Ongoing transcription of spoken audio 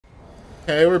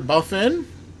Okay, we're buffing.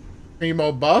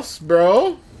 Primo buffs,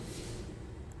 bro.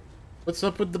 What's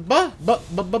up with the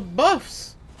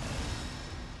buffs?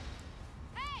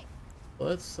 Hey!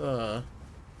 Let's oh.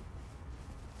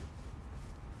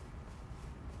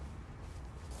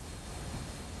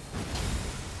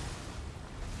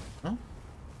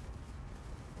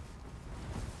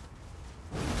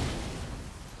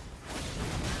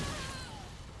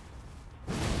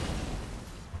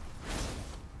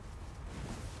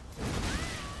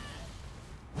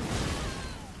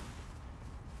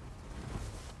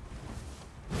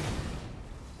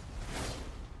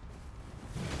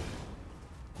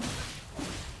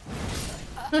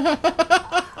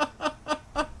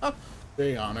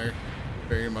 Very honor.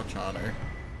 Very much honor.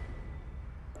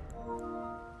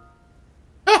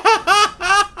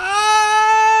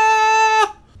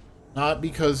 Not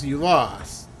because you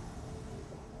lost.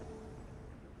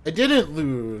 I didn't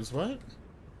lose. What?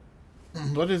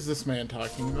 What is this man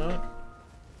talking about?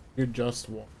 You're just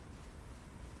one.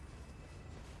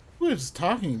 Who is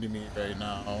talking to me right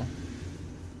now?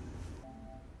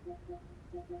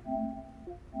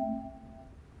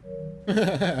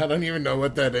 I don't even know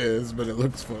what that is, but it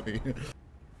looks funny.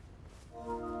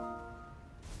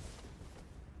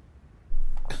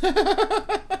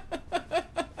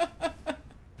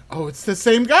 Oh, it's the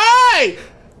same guy!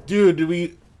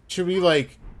 Dude, should we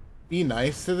like be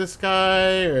nice to this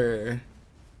guy or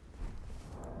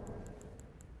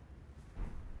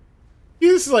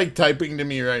he's like typing to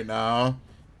me right now.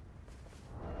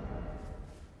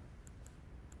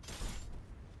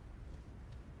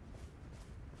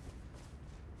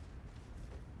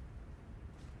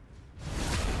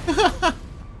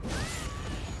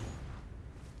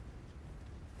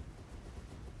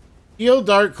 Heal,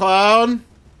 Dark Cloud.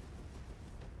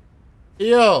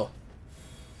 Heal.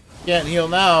 Can't heal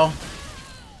now.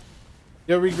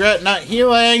 You'll regret not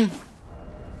healing.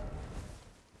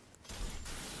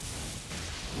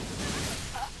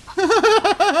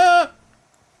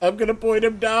 I'm gonna point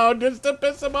him down just to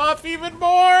piss him off even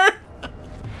more.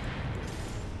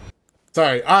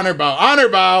 Sorry, honor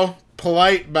bow,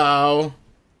 polite bow.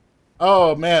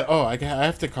 Oh man, oh I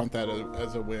have to count that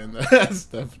as a win. That's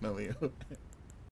definitely a win.